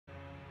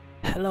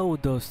Hello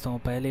दोस्तों,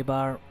 पहली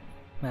बार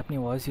मैं अपनी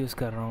वॉइस यूज़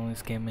कर रहा हूँ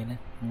इस गेम में।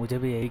 मुझे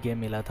भी यही गेम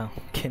मिला था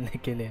खेलने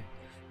के लिए।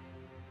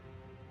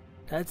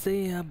 ऐसे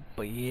ही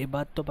अब ये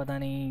बात तो पता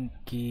नहीं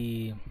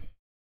कि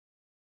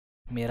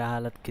मेरा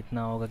हालत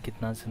कितना होगा,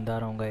 कितना जिंदा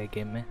रहूँगा ये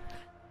गेम में,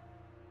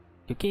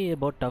 क्योंकि ये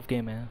बहुत टफ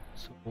गेम है।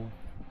 So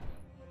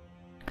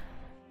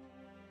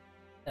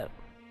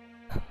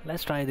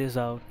let's try this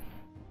out,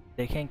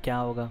 देखें क्या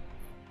होगा।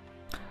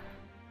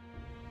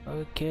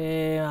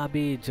 ओके,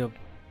 अभी जब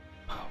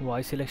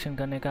वॉइस सिलेक्शन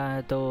करने का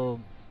है तो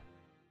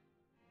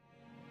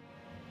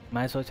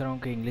मैं सोच रहा हूँ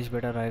कि इंग्लिश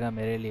बेटर रहेगा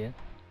मेरे लिए,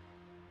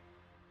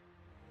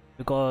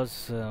 बिकॉज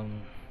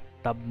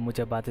तब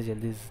मुझे बातें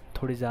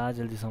थोड़ी ज़्यादा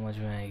जल्दी समझ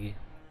में आएगी।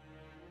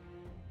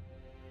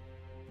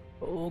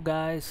 Oh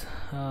guys,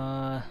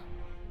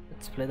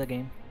 let's play the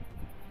game.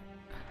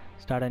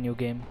 Start a new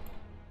game.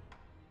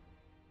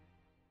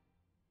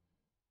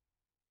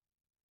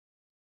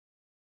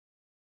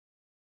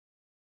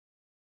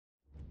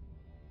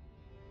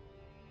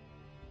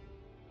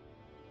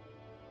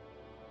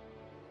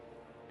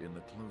 In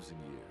the closing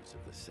years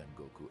of the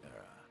Sengoku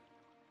era,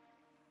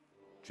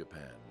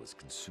 Japan was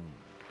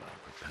consumed by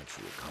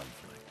perpetual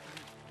conflict.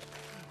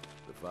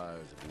 The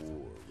fires of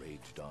war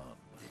raged on,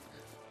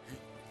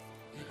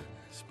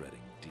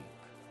 spreading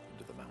deep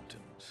into the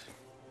mountains,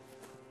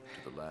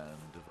 to the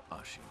land of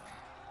Ashina.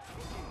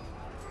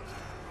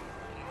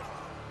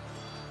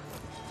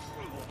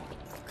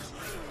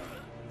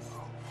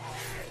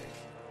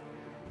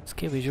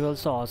 इसके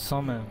visuals तो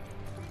awesome है।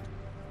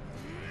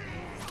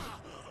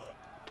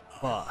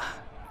 वाह,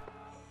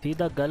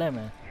 सीधा गले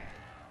में।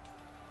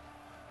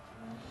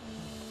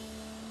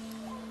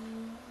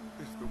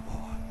 Is the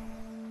war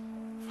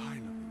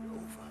finally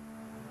over?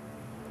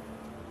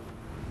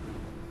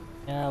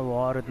 यार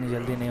war इतनी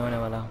जल्दी नहीं होने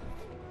वाला।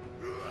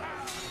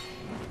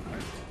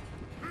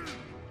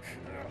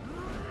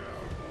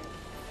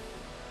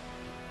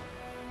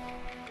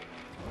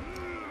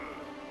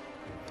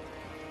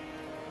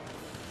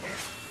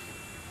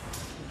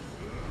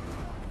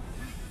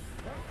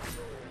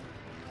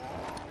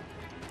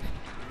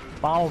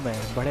 पाँव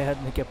में, बड़े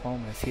आदमी के पाँव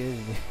में,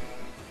 सीरियसली।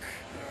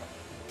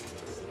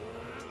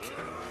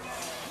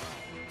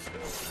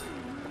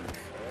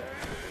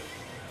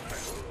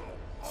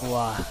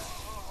 वाह,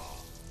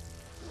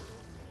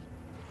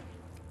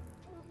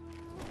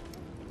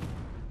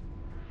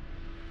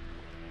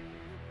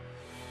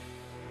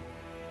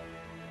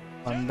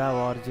 बंदा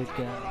वॉर जीत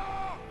गया।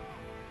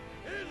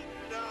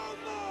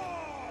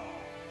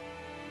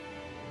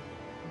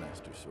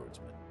 Master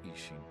swordsman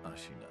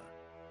Ashina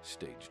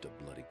staged a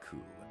bloody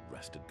coup and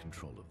wrested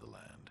control of the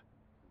land.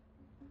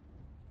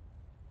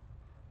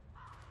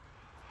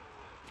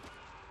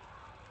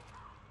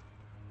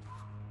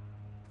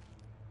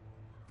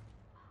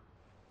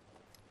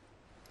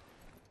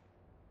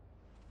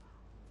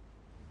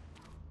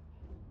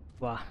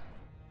 वाह,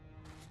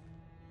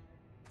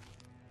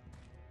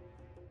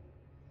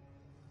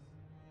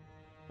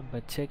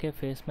 बच्चे के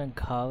फेस में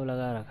घाव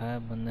लगा रखा है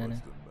बंदे ने।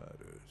 What's the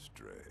matter,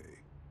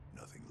 Stray?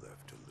 Nothing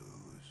left to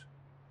lose?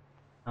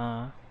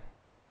 हाँ,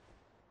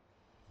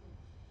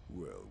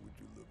 Well, would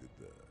you look at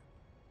that?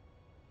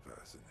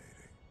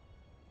 Fascinating.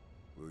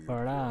 Will you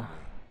बड़ा। join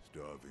me,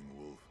 starving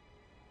wolf?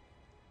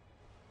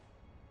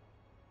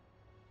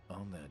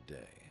 On that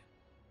day,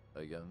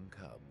 a young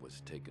cub was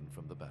taken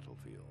from the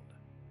battlefield.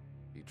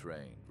 He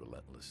trained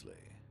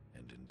relentlessly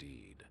and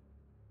indeed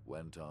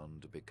went on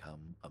to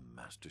become a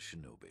master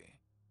shinobi.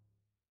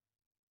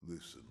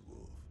 Listen,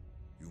 wolf.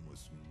 You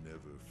must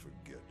never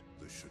forget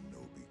the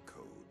shinobi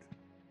code.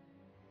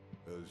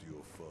 As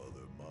your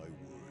father, my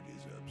word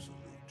is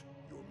absolute.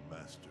 Your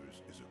master's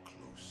is a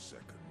close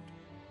second.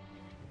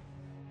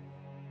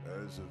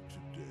 As of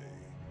today,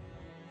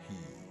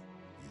 he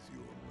is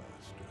your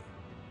master.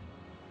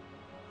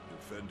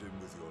 Defend him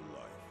with your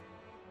life.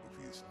 If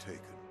he is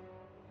taken,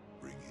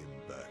 bring him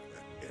back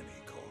at any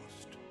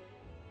cost.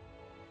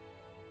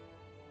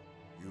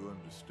 You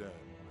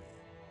understand me,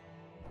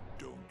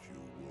 don't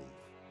you, wolf?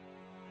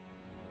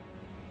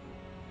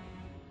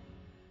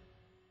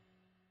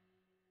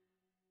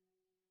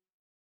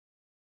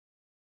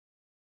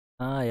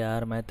 हाँ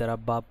यार, मैं तेरा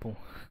बाप हूँ,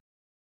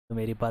 तो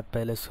मेरी बात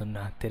पहले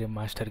सुनना, तेरे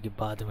मास्टर की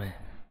बाद में।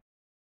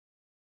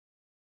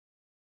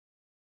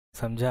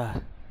 समझा?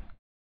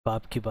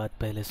 बाप की बात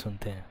पहले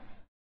सुनते हैं।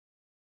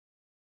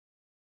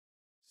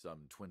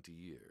 Some 20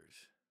 years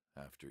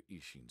after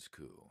Ishin's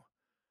coup,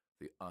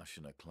 the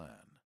Ashina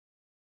clan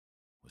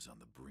was on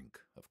the brink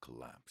of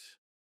collapse.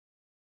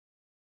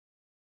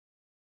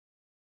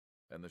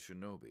 And the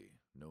shinobi,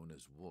 known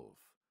as Wolf,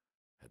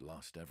 had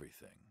lost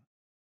everything.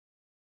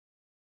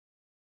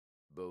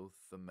 Both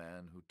the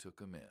man who took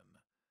him in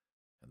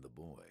and the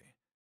boy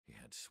he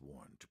had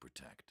sworn to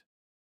protect.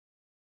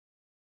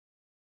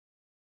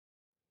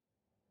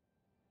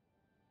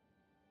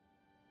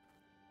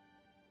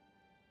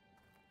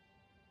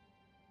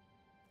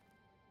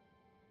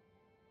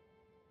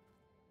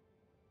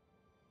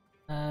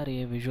 यार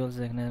ये visuals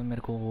देखने में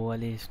मेरे को वो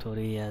वाली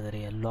story याद आ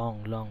रही है,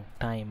 लॉन्ग लॉन्ग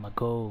टाइम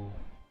अगो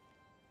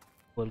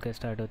बोल के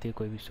स्टार्ट होती है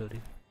कोई भी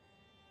story.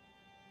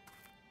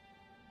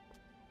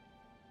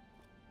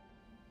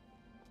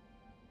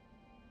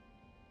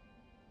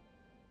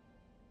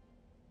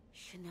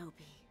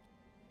 Shinobi,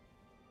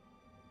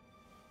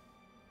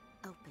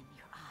 open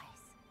your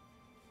eyes.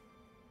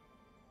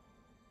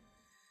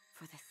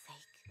 For the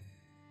sake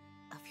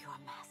of your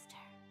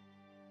master.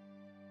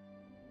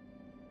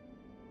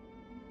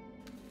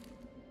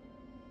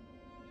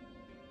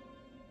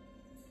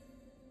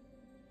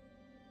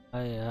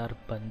 अरे यार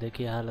बंदे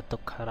की हालत तो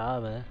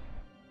खराब है।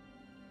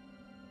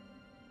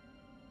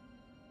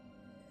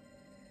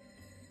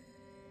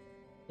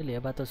 चलिए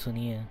बात तो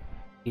सुनिए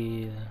कि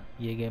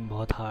ये गेम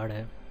बहुत हार्ड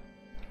है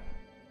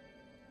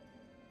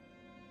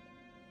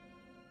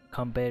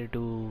कंपेयर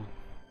टू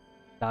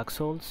डार्क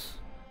सोल्स,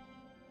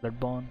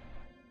 ब्लडबॉर्न।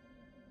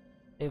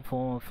 ये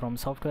फ्रॉम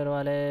सॉफ्टवेयर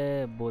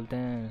वाले बोलते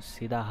हैं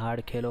सीधा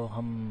हार्ड खेलो,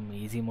 हम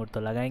इजी मोड तो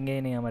लगाएंगे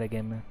ही नहीं हमारे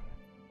गेम में।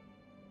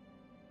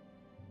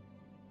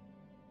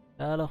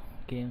 चलो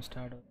गेम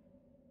स्टार्ट हो।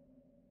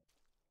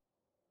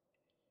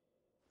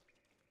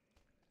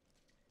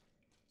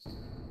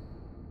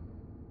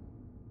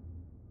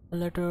 A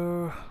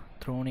letter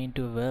thrown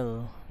into a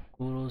well.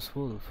 Kuro's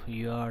wolf,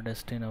 your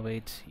destiny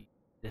awaits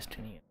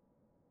destiny.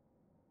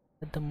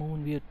 At the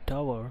Moonview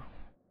Tower,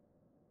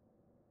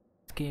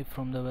 escape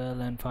from the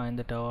well and find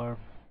the tower.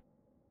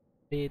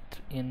 Bathed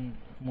in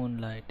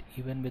moonlight,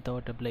 even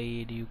without a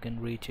blade, you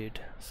can reach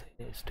it.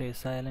 Stay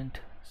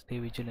silent, stay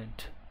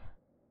vigilant.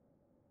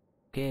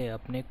 Okay,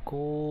 अपने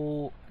को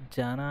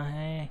जाना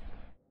है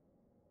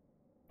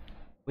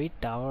वही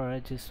tower है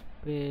जिस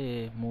पे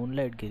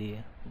moonlight गिरी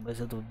है।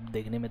 वैसे तो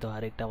देखने में तो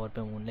हर एक टावर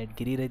पे मूनलाइट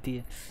गिरी रहती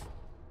है।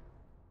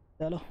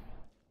 चलो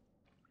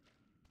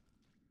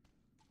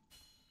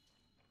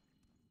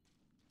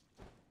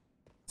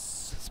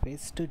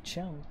स्पेस टू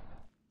जंप,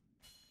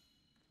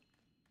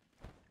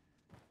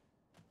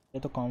 ये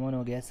तो कॉमन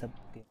हो गया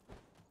सबके।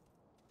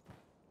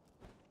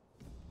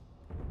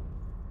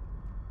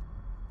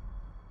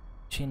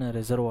 चीना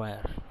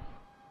रिजर्वायर,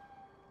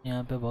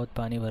 यहाँ पे बहुत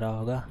पानी भरा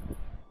होगा।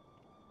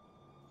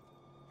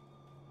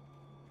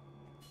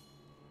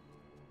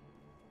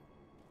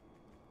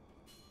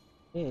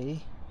 Hey,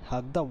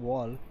 hug the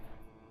wall.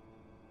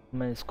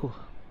 मैं इसको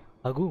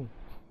हगूं?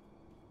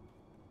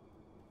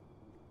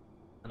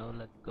 Hello,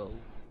 let's go.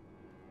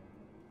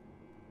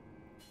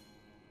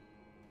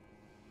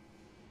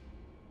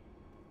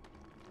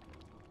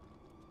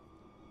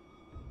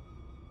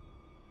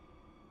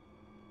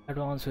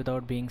 Advance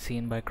without being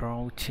seen by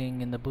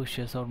crouching in the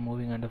bushes or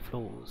moving under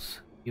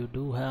floors. You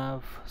do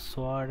have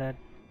sword at.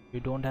 You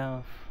do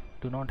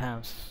not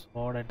have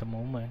sword at the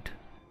moment.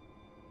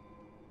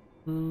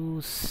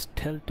 You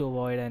stealth to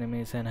avoid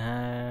enemies and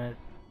had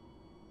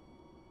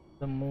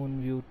the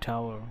Moonview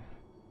Tower.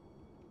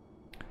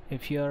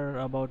 If you are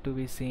about to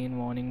be seen,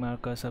 warning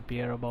markers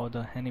appear above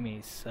the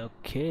enemies.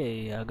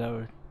 Okay,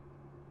 अगर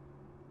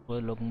वो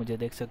लोग मुझे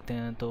देख सकते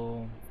हैं तो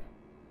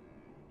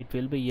it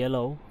will be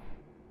yellow.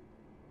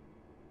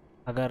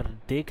 अगर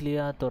देख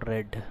लिया तो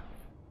red.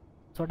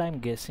 That's what I'm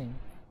guessing.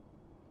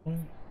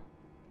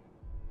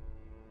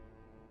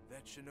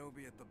 That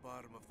shinobi at the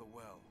bottom of the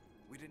well.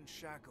 We didn't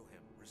shackle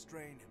him,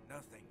 restrain him,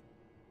 nothing.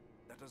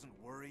 That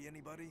doesn't worry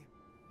anybody?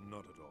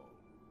 Not at all.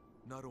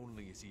 Not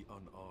only is he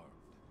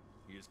unarmed,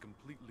 he has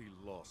completely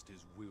lost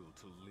his will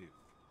to live.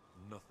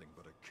 Nothing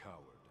but a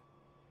coward.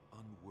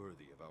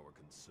 Unworthy of our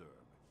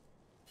concern.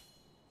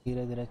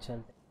 धीरे धीरे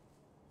चलते।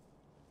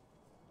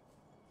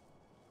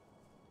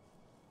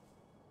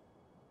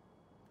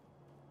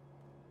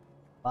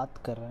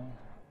 बात कर रहे हैं।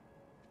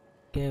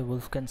 Okay,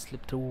 wolf can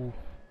slip through.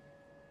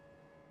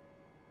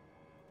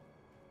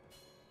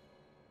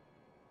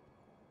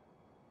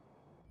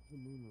 The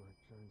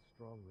moonlight shines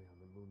strongly on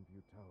the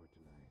Moonview Tower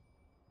tonight.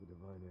 The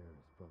divine heir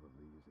is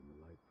probably using the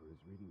light for his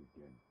reading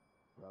again.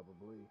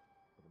 Probably,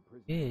 but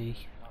imprisoned Hey.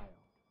 as a child.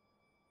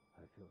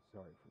 I feel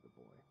sorry for the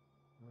boy.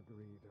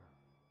 Agreed.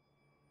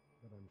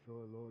 But I'm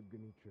sure Lord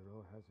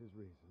Genichiro has his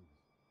reasons.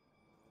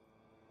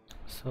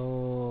 So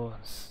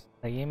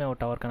सही में वो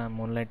tower का नाम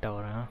moonlight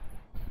tower है। हाँ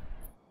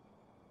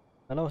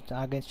चलो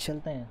आगे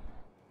चलते हैं।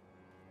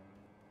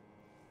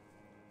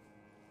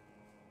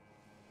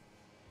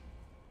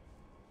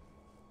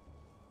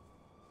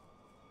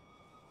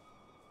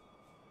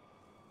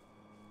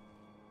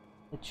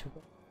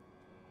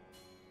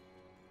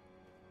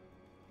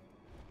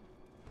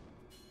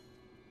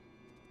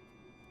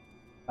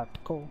 Let's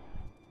go.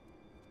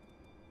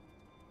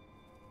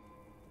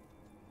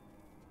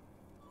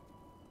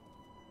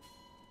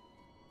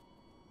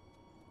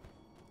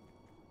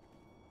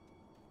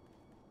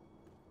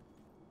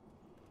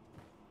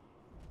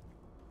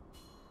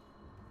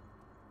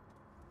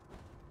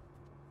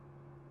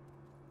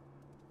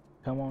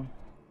 Come on.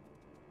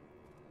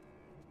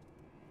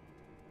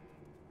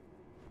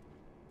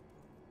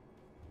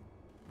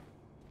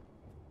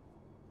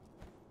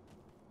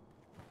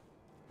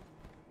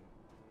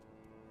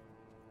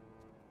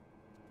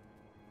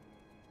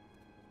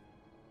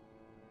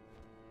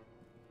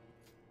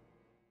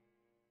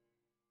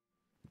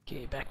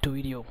 Okay, back to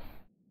video.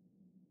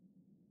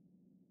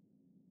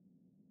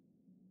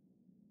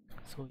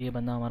 So ये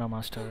बंदा हमारा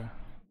मास्टर है।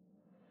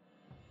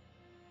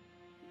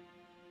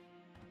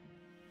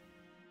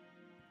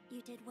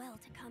 You did well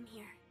to come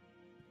here.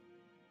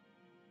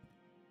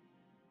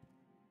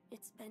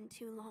 It's been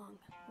too long,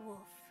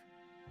 Wolf.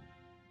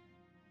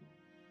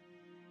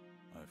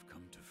 I've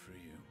come to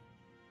free you,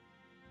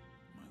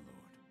 my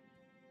lord.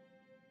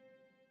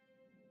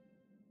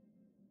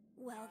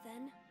 Well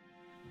then.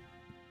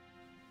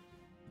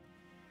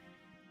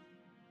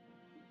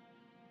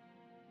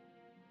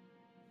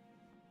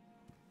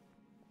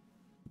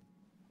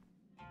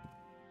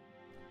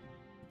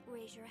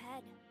 Raise your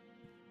head.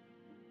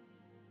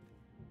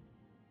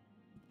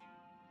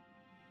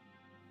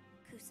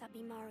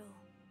 Kusabimaru,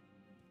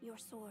 your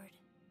sword.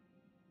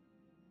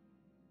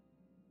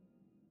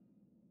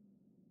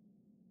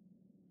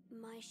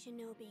 My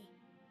shinobi.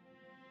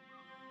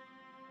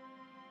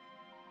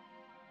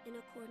 In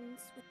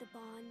accordance with the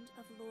bond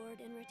of Lord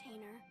and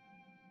Retainer,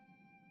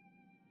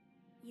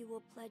 you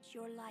will pledge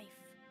your life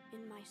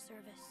in my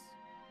service.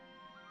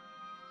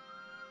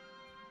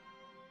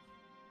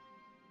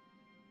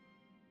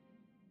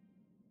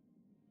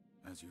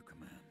 As you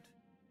command.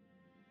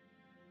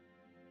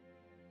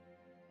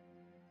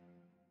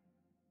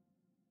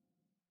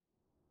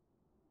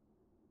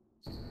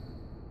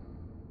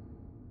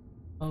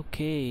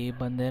 Okay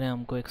बंदे ने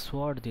हमको एक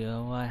sword दिया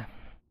हुआ है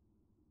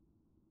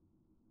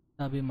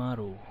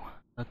Tabimaru,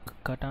 a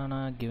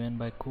katana given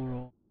by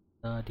Kuro,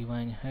 the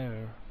divine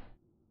hair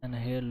and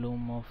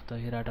heirloom of the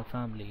Hirata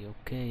family.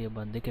 Okay, ये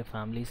बंदे के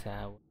family से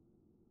आया हुआ.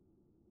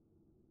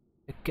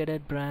 A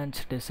cadet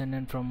branch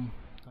descendant from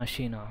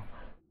Ashina,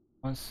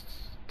 once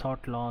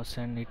thought lost,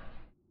 and it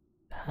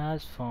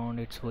has found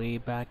its way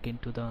back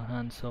into the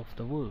hands of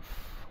the wolf.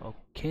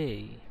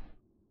 Okay.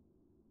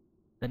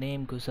 The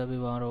name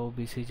Kusabimaru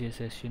beseeches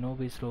a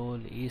shinobi's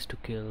role is to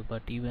kill,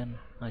 but even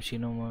a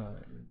shinobi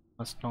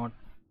must not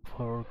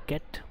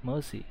forget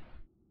mercy.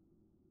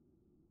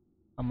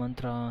 A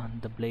mantra,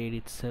 the blade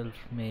itself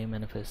may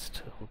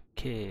manifest.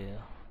 Okay.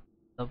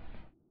 तब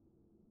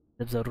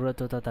जब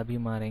ज़रूरत होता तभी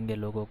मारेंगे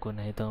लोगों को,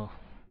 नहीं तो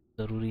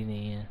ज़रूरी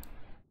नहीं है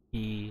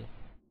कि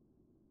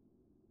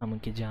हम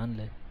उनकी जान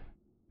ले.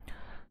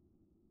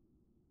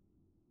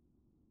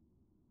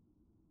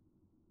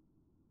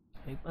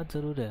 एक बात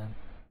ज़रूर है.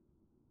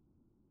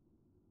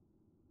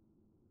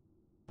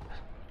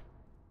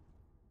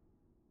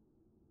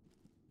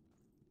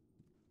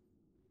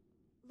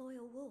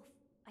 Loyal Wolf,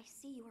 I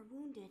see you are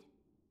wounded.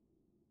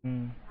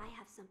 I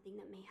have something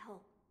that may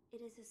help.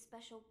 It is a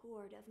special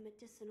gourd of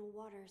medicinal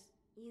waters.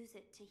 Use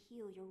it to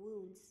heal your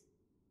wounds.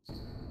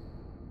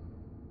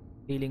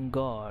 Healing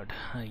God.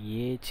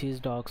 ये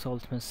चीज़ Dark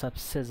Souls में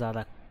सबसे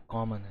ज़्यादा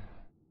common है.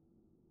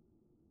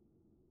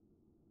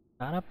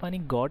 सारा पानी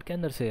God के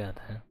अंदर से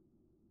आता है.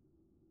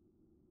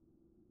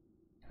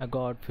 A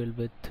god filled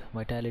with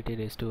vitality,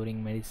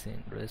 restoring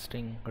medicine,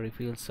 resting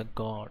refills a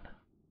god.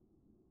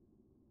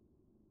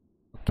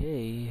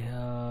 Okay,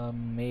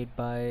 made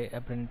by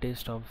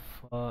apprentice of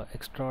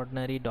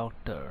extraordinary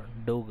doctor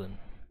Dogen.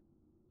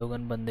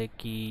 Dogen बंदे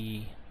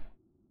की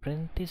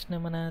apprentice ने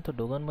बनाया तो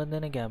Dogen बंदे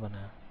ने क्या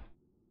बनाया?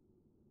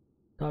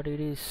 Thought it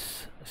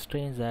is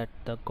strange that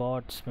the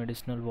god's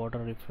medicinal water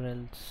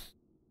refills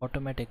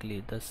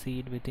automatically. The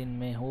seed within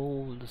may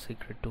hold the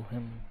secret to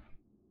him.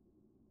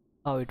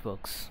 How it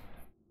works?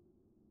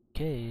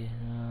 Okay.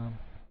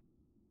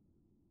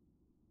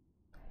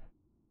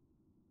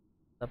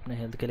 अपने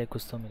हेल्थ के लिए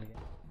कुछ तो मिल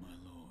गया. My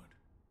lord.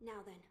 Now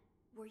then,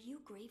 were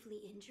you gravely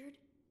injured?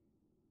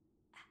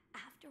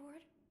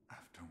 Afterward?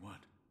 After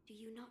what? Do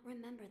you not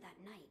remember that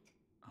night?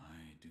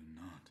 I do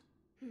not.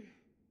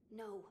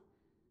 No.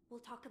 We'll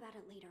talk about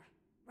it later.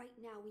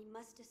 Right now, we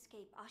must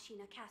escape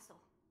Ashina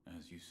Castle.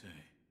 As you say.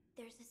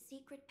 There's a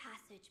secret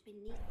passage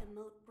beneath the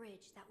moat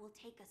bridge that will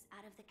take us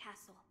out of the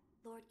castle.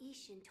 Lord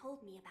Ishin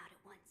told me about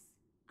it once.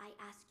 I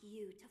ask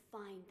you to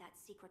find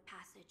that secret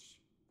passage.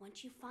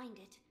 Once you find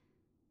it,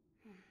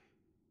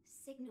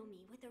 signal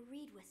me with a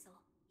reed whistle.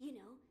 You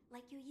know,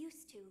 like you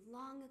used to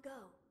long ago.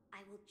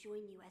 I will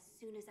join you as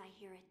soon as I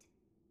hear it.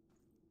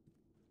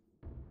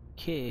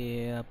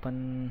 Okay, अपन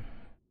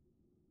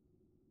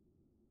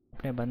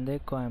अपने बंदे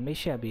को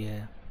amnesia भी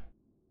है.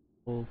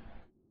 वो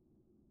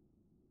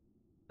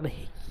अबे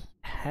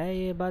है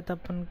ये बात.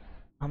 अपन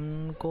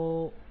हमको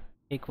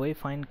एक वे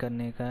फाइंड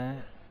करने का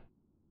है.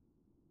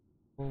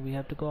 We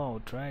have to go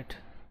out, right?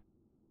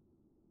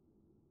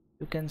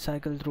 You can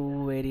cycle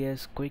through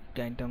various quick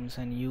items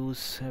and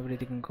use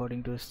everything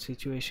according to a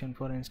situation.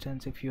 For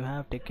instance, if you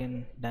have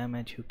taken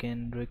damage, you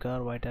can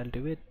recover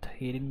vitality with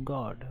healing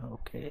God.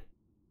 Okay.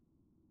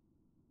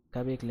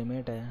 का भी एक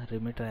limit है.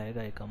 Limit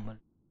रहेगा एक कम्बल.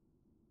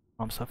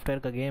 हम software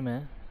का game है,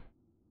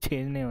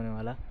 चेंज नहीं होने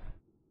वाला.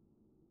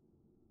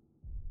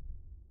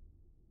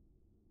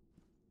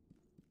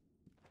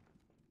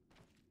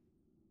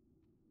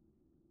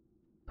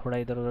 थोड़ा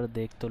इधर उधर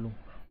देख तो लूँ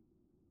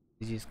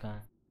चीज़ कहाँ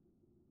है.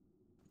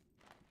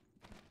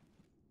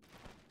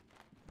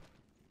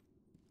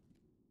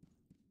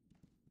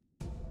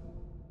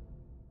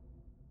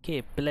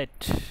 Okay,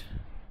 pellet.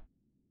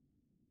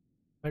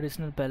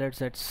 Medicinal pellets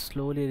that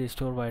slowly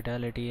restore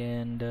vitality,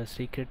 and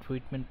secret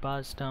treatment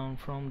passed down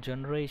from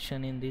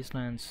generation in these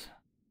lands.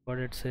 But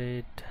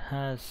it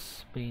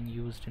has been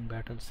used in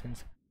battle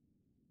since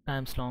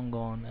times long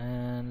gone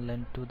and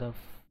lent to the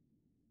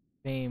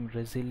Fame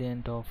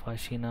resilient of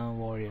Ashina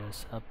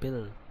warriors. A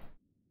pill.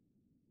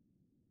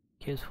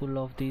 Case full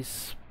of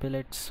these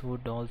pellets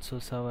would also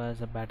serve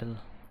as a battle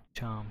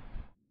charm.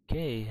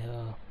 Okay,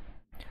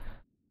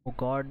 वो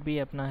God भी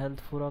अपना health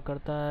पूरा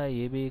करता है,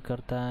 ये भी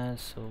करता है,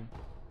 सो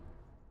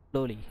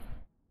स्लोली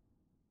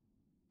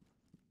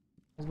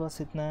बस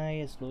इतना है,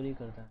 ये स्लोली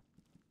करता है.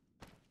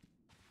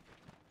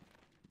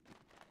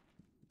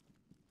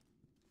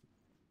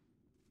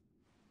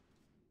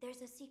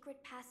 There's a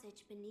secret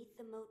passage beneath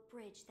the moat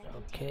bridge that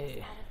can take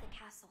us out of the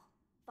castle.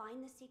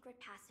 Find the secret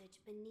passage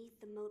beneath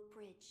the moat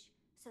bridge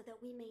so that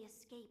we may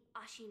escape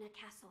Ashina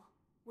Castle.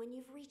 When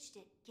you've reached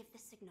it, give the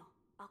signal.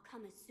 I'll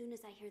come as soon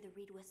as I hear the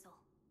reed whistle.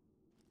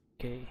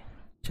 Okay,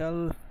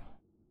 चल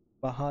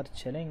बाहर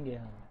चलेंगे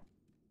हम.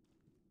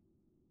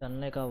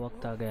 चलने का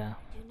वक्त आ गया.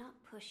 Do not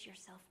push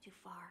yourself too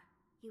far.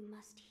 You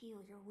must heal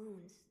your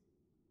wounds.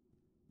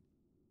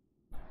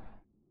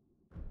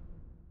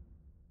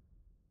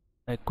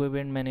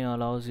 Equipment menu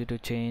allows you to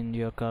change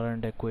your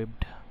current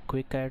equipped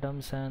quick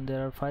items, and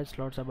there are 5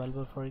 slots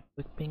available for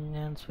equipping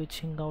and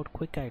switching out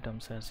quick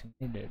items as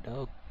needed.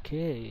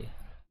 Okay.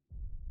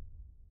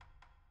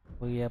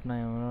 तो ये अपना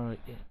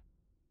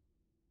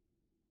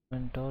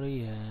inventory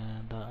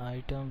है. The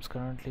items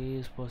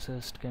currently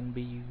possessed can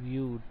be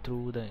viewed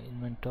through the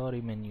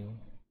inventory menu.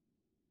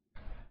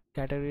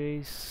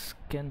 Categories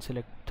can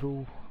select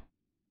through.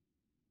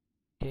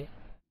 Okay.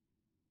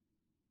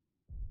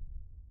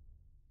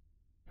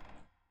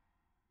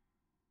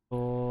 तो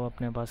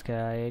अपने पास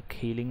क्या है, एक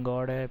healing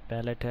God है,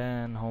 पैलेट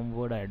है एंड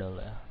होमवुड आइडल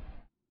है.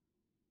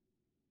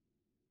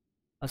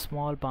 A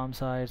small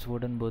palm-sized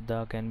wooden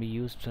Buddha can be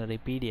used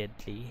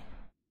repeatedly.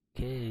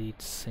 Okay,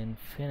 it's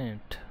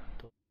infinite.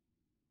 तो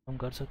हम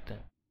कर सकते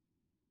हैं.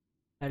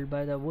 Held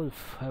by the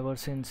wolf ever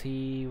since he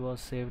was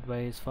saved by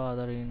his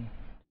father. In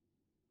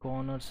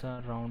corners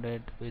are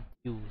rounded with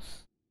use.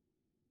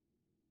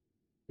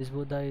 This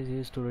Buddha is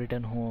used to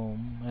return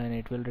home, and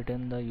it will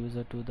return the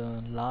user to the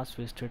last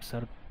visited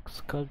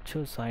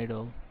sculpture's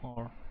idol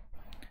or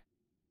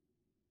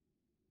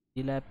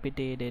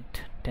dilapidated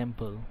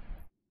temple.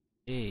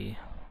 Hey,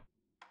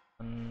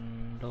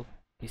 हम लोग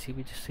किसी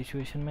भी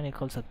situation में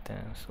निकल सकते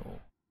हैं, so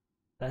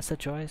that's a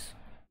choice.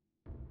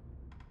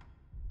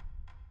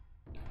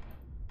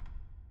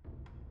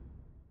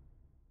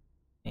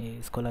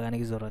 इसको लगाने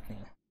की ज़रूरत नहीं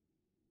है.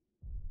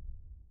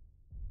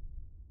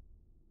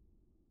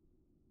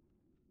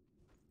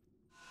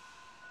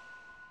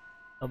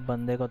 अब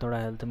बंदे को थोड़ा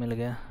हेल्थ मिल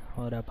गया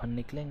और अपन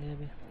निकलेंगे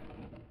अभी.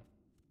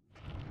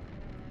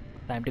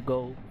 Time to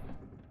go.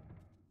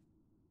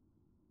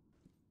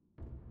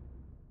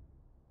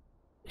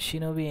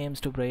 Shinobi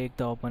aims to break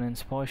the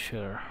opponent's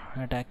posture.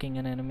 Attacking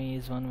an enemy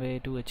is one way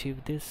to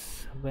achieve this.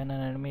 When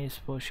an enemy's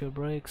posture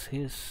breaks,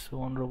 he is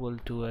vulnerable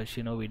to a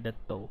shinobi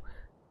death blow.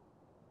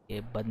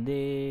 ये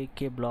बंदे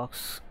के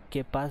blocks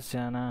के पास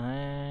जाना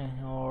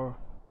है और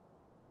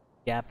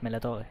gap मिला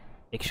तो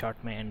एक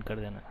शॉट में एंड कर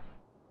देना.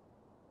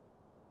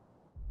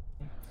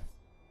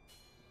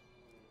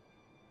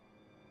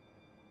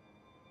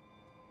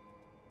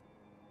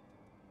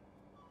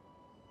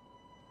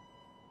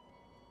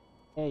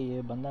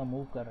 ये बंदा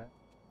मूव कर रहा है.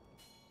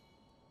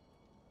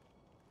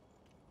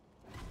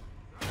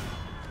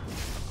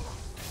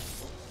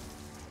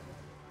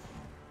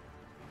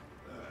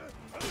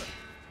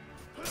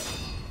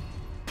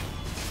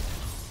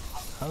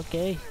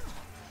 Okay,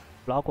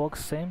 block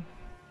works same.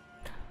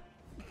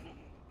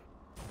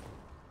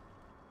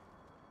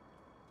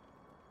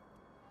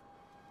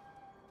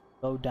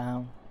 Go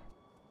down.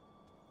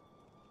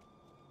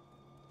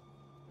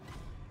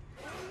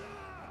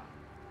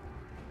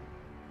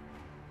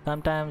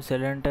 Sometimes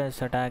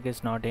relentless attack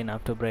is not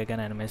enough to break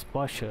an enemy's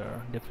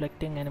posture.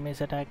 Deflecting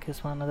enemy's attack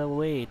is another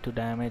way to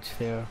damage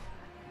their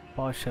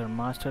posture.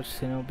 Master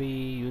Shinobi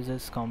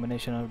uses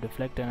combination of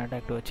deflect and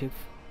attack to achieve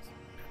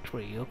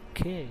victory.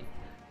 Okay,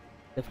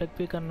 deflect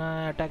भी करना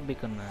है, attack भी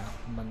करना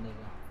है बंदे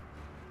को.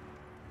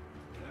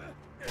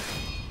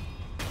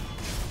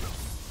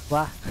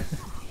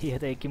 वाह ये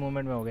तो एक ही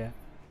मोमेंट में हो गया.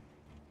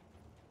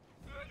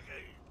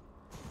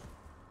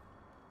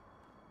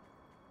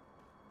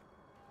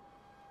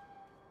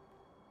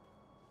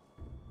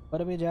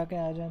 पर अभी जाके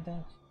आ जाते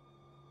हैं.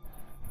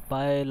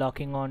 By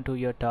locking on to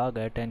your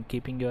target and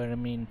keeping your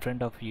enemy in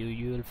front of you,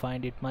 you will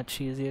find it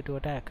much easier to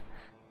attack,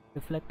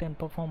 reflect and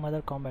perform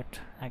other combat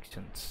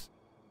actions.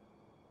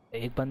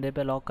 एक बंदे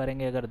पे लॉक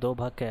करेंगे, अगर दो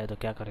भाग के आए तो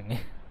क्या करेंगे?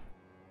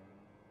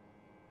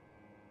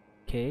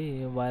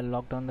 Okay, while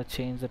locked on the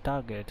change the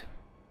target.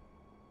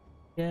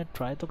 Yeah,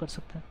 try तो कर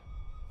सकते हैं.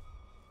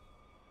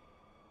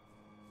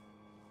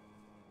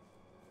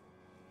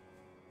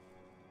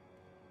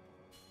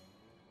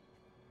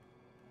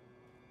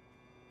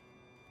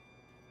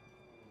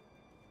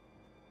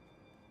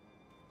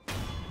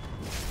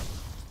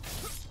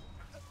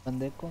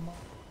 बंदे को मार.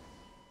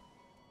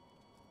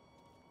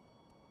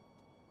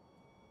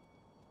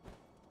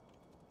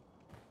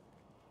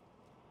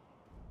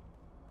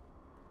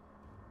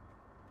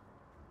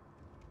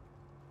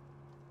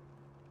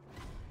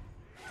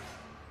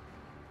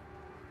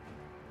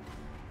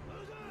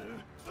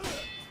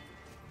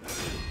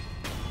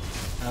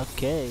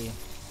 Okay.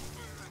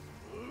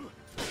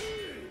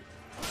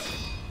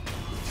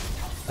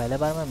 पहले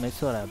बार में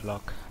मिस हो रहा है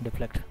ब्लॉक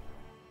डिफ्लेक्ट.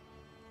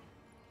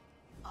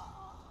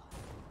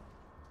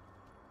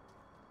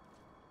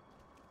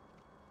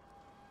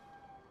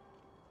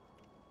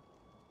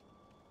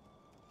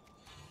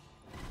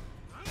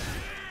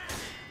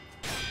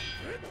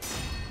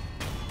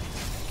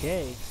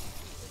 Okay.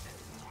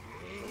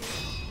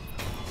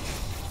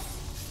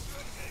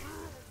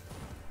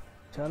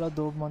 चलो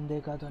दो बंदे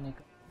का तो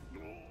निकल.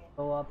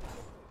 तो आप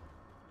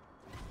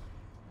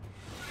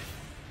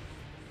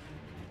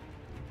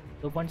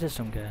weapon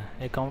system क्या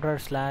है? A counter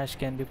slash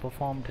can be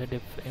performed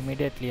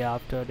immediately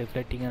after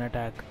deflecting an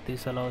attack.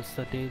 This allows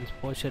the deal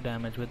posture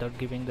damage without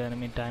giving the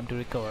enemy time to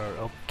recover.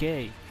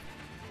 Okay.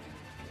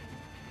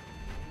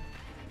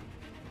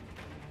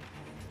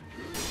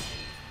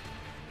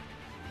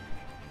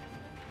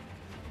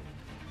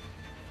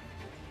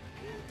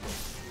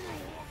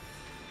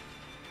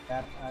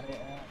 अरे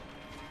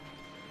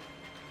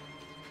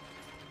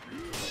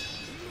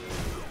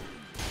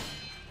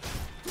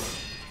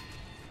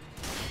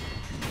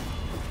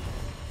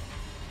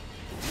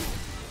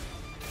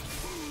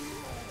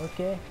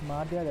Okay,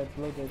 मार दिया death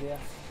blow दे दिया.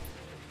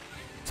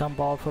 Some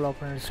powerful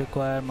opponents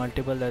require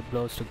multiple death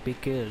blows to be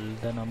killed.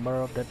 The number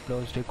of death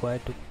blows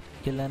required to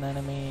kill an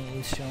enemy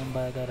is shown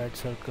by the red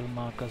circle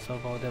markers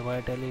above their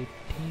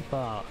vitality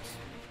bars.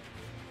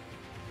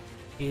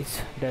 Each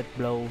death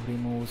blow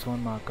removes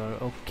one marker.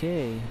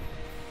 Okay.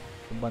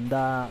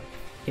 बंदा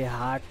के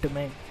heart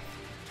में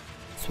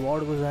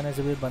sword घुसाने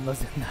से भी बंदा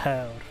जिंदा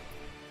है. और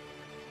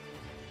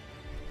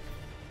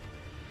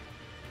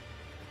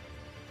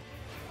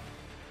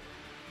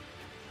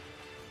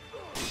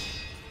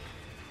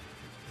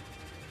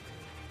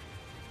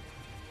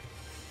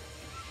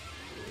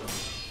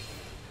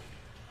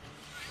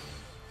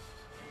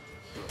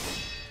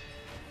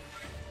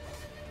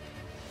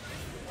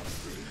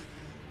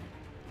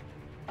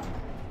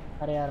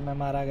अरे यार मैं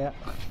मारा गया.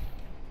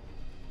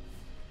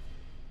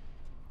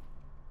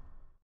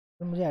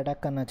 तो मुझे अटैक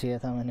करना चाहिए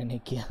था, मैंने नहीं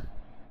किया.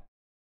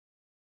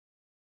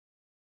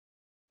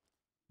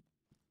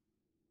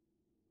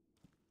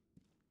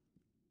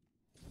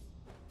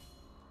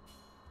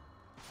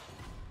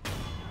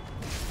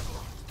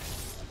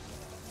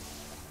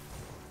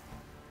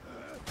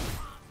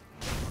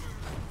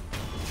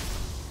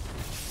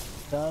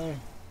 चल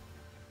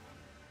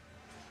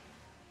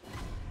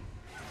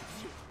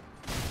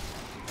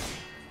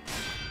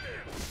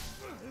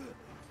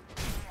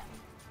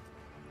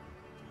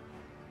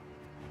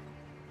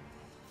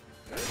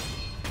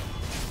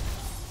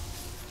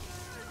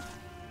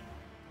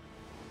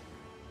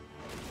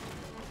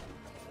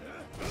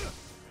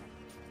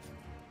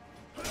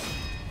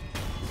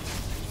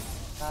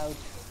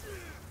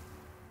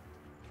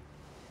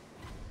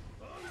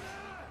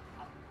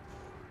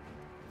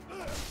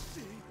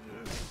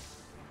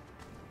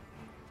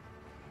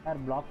यार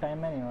ब्लॉक टाइम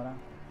में नहीं हो रहा.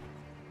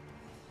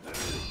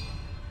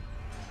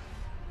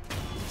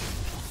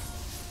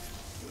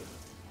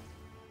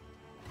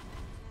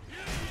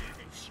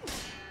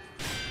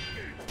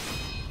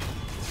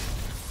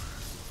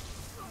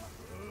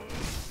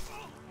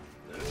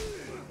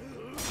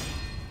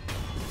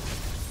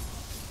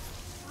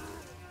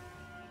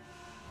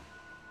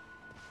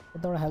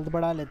 थोड़ा हेल्थ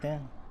बढ़ा लेते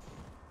हैं.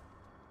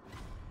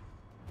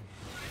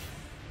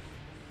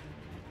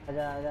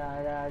 आजा आजा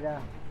आजा आजा,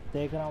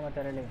 देख रहा हूँ मैं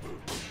तेरे लिए.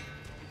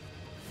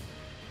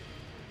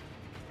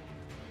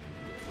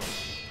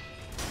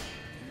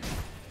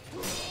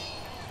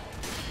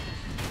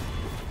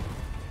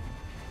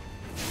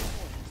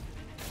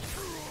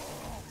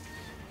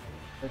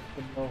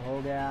 तो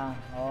हो गया.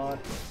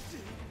 और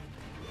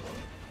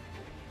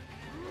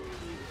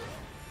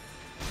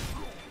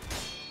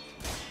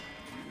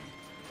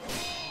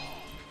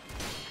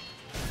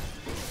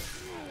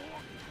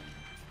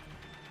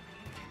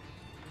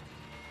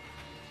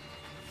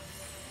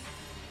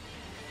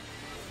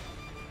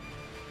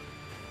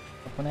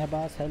अपने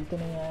पास हेल्थ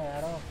नहीं है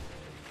यार.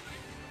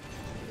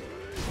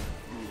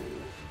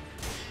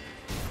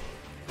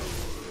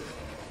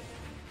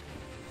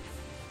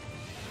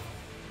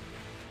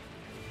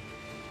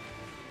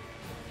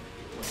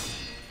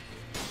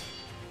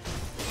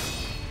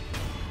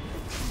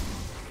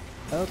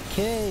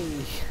 ओके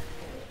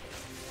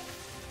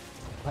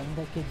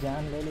बंदे की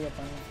जान ले ली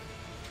अपन.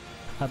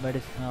 अब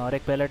मेडिसिन और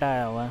एक पैलेट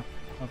आया हुआ है.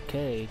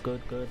 Okay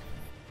good good.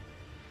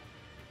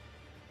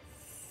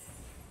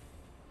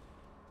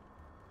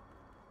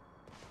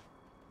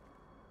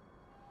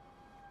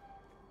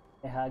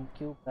 हग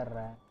क्यों कर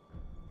रहा है?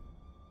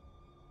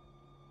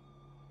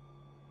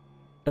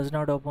 Does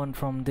not open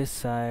from this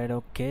side.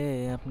 Okay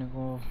अपने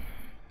को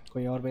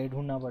कोई और वे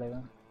ढूंढना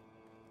पड़ेगा.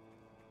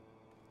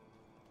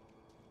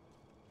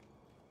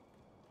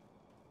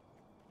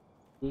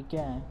 ये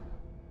क्या है?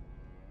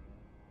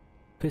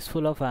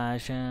 Fistful of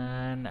ash,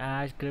 and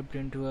ash gripped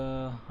into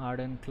a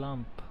hardened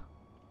clump.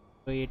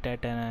 Throw it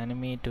at an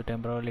enemy to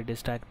temporarily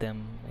distract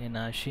them. In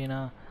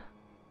Ashina,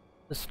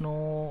 the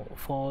snow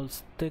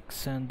falls thick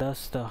and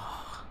thus the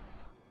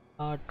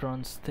heart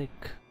runs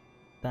thick.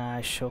 The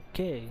ash,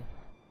 okay.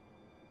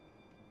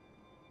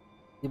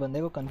 ये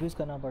बंदे को confuse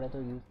करना पड़ा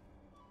तो use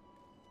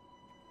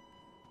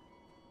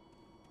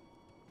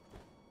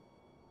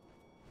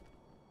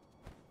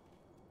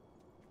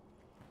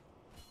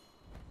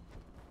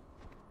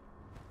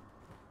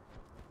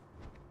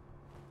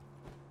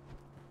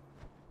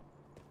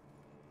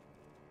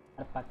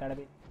पकड़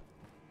भी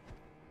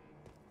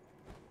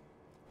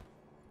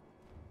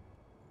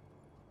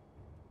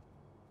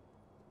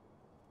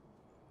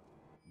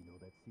You know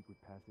that secret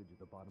passage at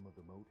the bottom of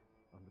the moat,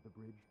 under the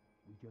bridge?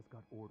 We just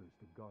got orders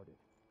to guard it.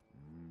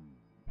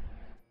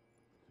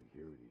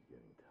 Security's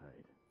getting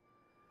tight.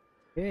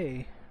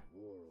 hey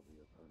War will be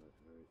upon us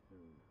very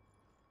soon.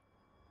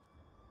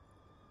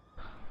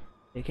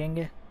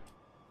 देखेंगे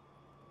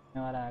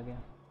हमारा आ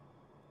गया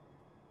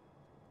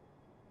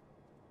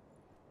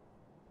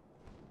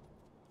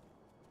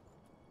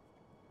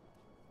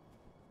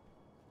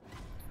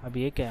अब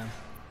ये क्या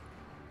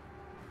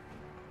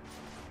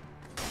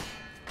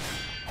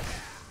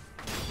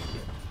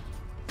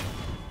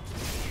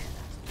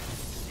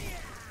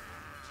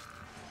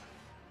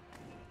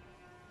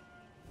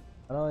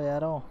hello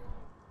यारो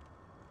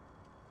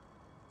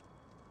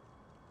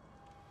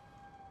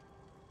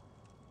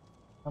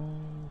हम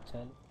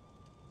चल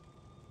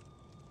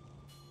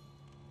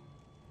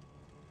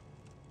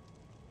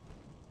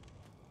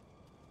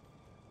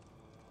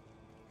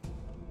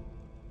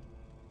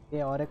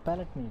ये और एक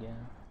पैलेट मिल गया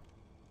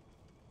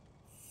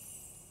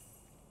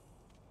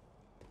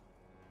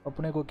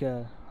अपने को क्या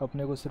है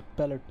अपने को सिर्फ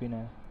पैलेट पीना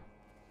है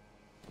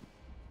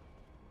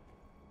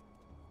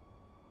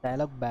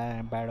डायलॉग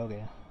बैड हो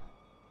गया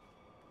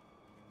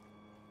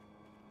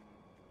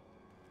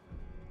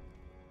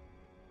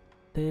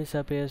This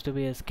appears to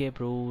be escape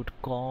route.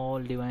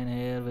 Call divine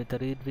hair with a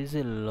reed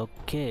whistle.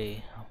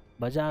 Okay,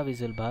 बजा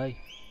whistle भाई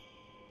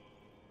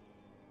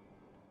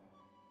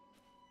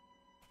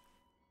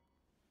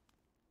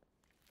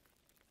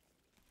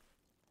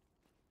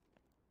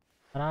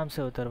आराम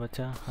से उतर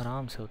बच्चा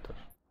आराम से उतर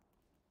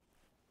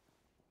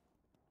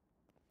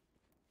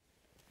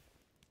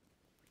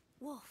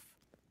Wolf,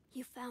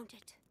 you found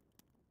it.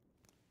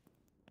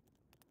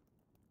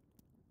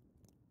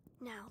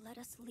 Now let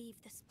us leave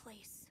this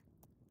place.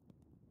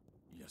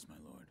 Yes, my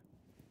lord.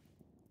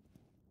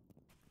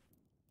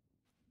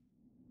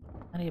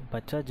 अरे ये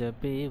बच्चा जब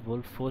भी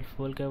वुल्फ वुल्फ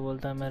बोल के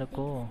बोलता है मेरे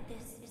को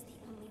This is the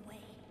only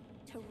way.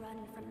 To run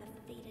from the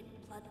fated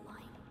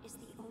bloodline is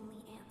the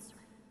only answer.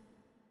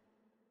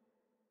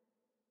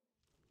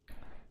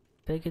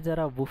 देखिए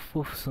जरा वुफ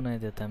वुफ सुनाई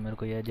देता है मेरे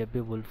को यार जब भी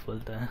वुल्फ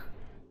बोलता है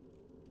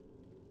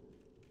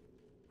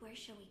Where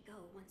shall we go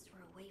once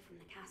we're away from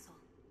the castle?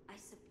 I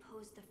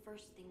suppose the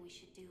first thing we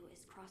should do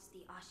is cross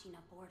the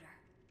Ashina border.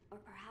 Or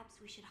perhaps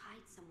we should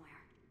hide somewhere.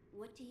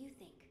 What do you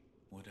think?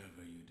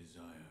 Whatever you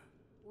desire,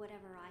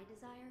 Whatever I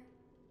desire?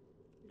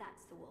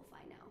 That's the wolf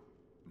I know.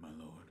 my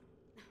lord.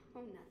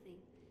 Oh, nothing.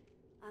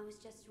 I was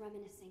just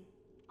reminiscing.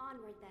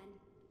 Onward then.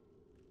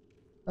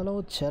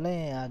 चलो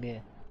चलें आगे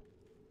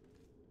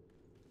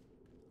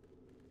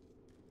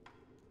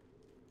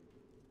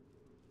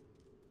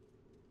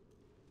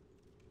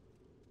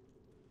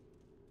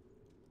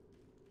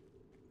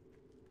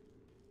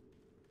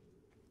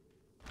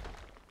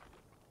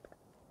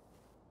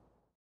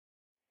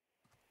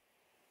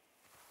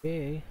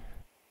Okay.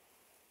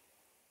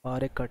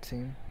 और एक cut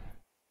scene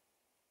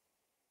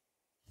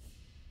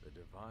The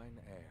divine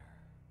heir.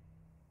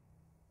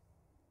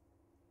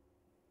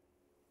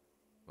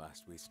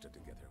 Last we stood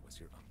together was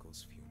your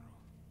uncle's funeral.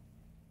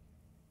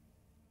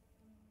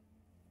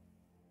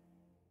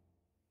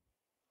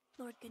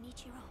 Lord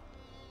Genichiro.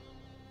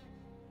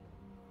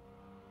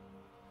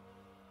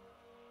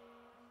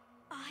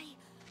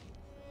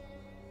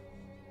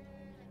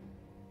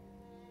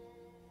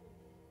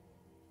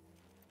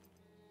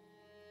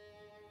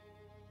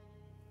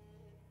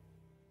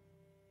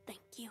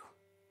 Thank you.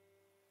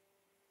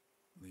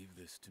 Leave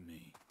this to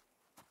me.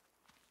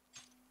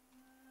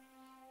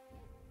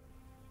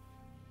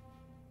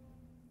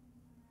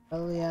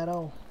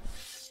 Eliano.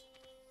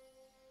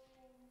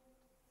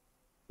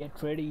 Get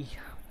ready.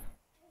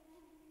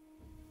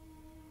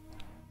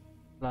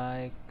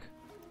 Like.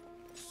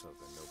 So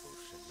the noble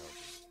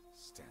shinobi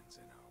stands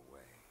in our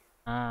way.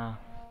 हाँ.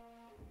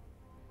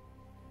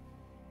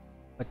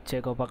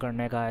 बच्चे को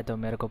पकड़ने का है तो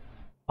मेरे को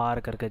पार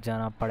करके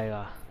जाना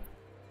पड़ेगा.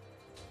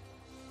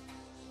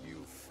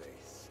 You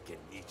face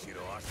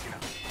Genichiro Ashina.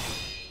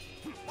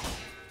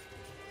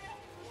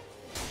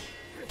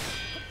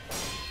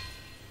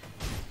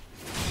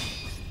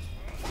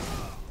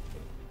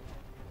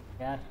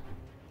 यार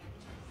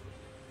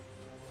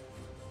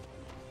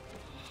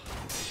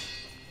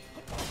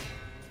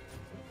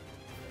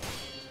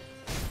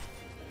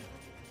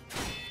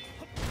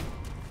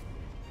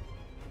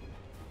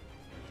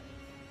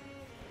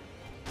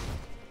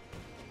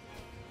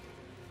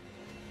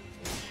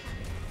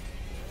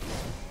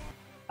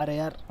अरे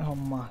यार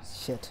अम्मा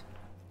शिट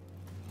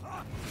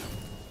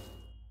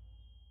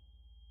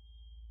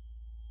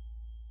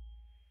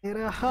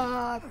मेरा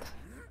हाथ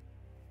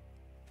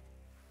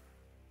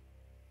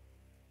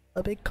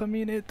अबे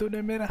कमीने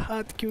तूने मेरा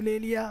हाथ क्यों ले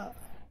लिया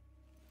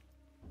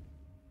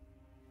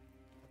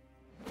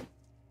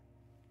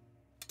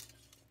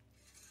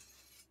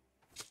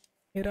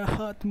मेरा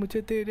हाथ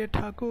मुझे दे दे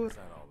Thakur, Is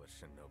that all the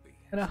shinobi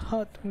has मेरा to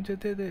हाथ offer? मुझे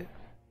दे दे.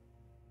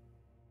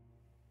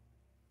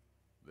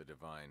 The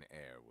divine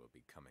heir will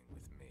be coming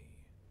with me.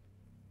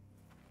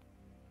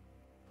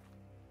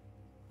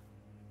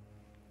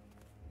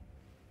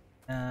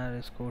 यार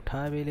इसको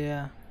उठा भी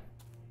लिया.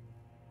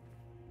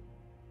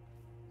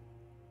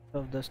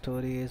 Of the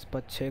story is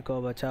बच्चे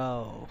को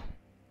बचाओ.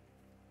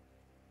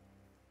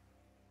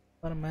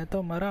 पर मैं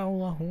तो मरा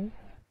हुआ हूँ,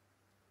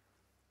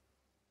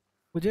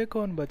 मुझे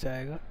कौन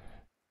बचाएगा?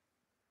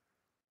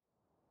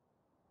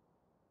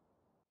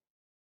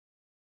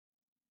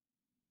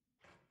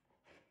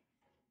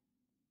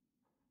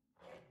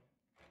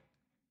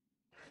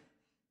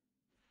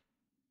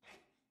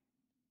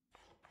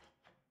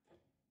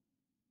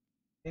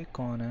 ये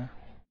कौन है?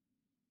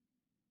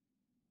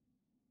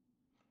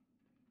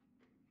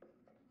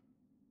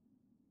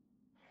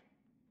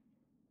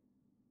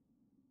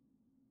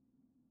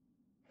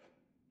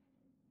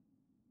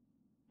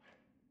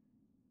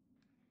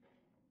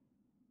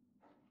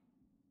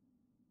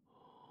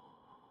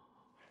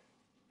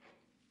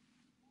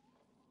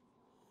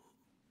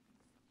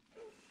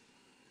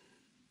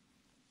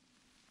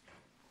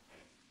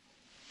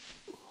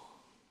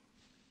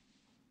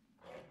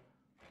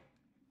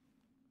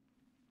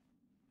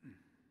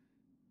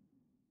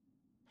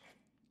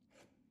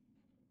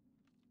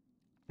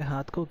 ये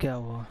हाथ को क्या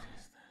हुआ?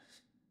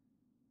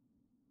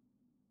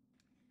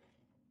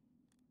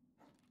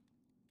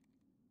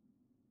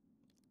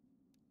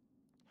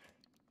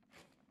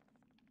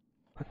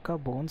 पक्का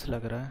बोन्स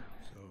लग रहा है.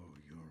 So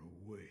you're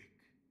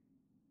awake.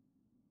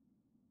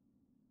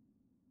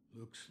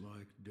 Looks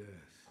like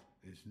death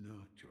is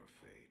not your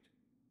fate.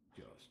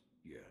 Just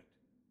yet.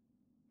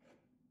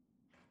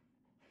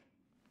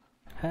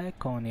 है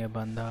कौन ये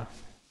बंदा?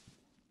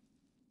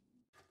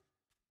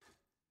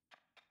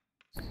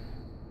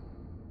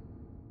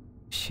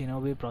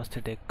 Shinobi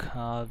prosthetic.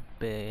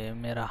 अबे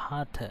मेरा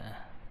हाथ है.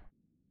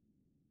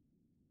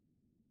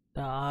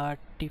 The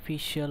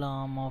artificial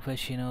arm of a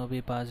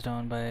shinobi passed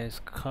down by a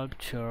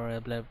sculpture,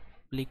 a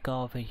replica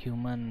of a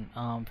human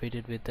arm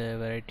fitted with a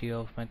variety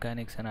of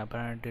mechanics and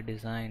apparently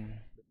design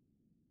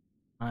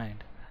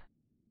behind.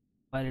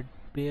 While it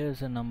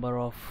bears a number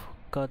of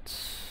cuts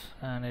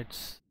and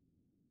it's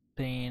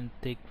stained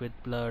thick with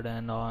blood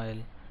and oil,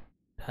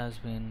 it has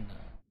been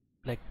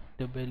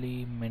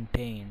flexibly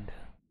maintained.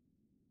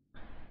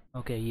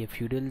 Okay ये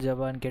feudal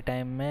जबान के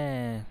time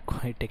में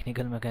कोई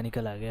technical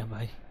mechanical आ गया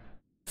भाई.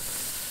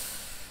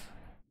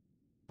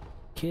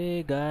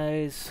 Okay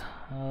guys,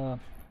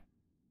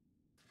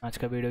 आज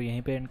का video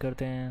यहीं पे एंड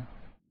करते हैं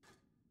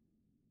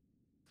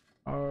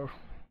और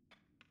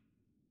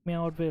मैं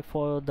out way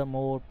for the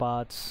more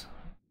parts.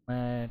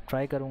 मैं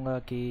ट्राई करूँगा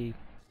कि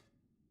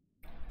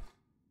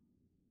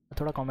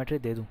थोड़ा कमेंट्री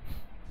दे दूँ.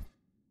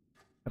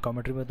 मैं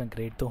कमेंट्री में उतना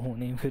ग्रेट तो हूँ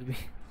नहीं, फिर भी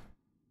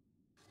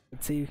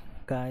let's see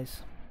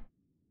guys.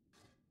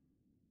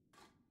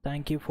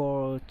 Thank you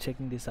for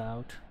checking this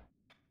out.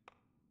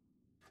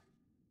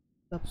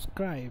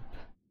 Subscribe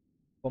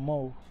for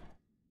more.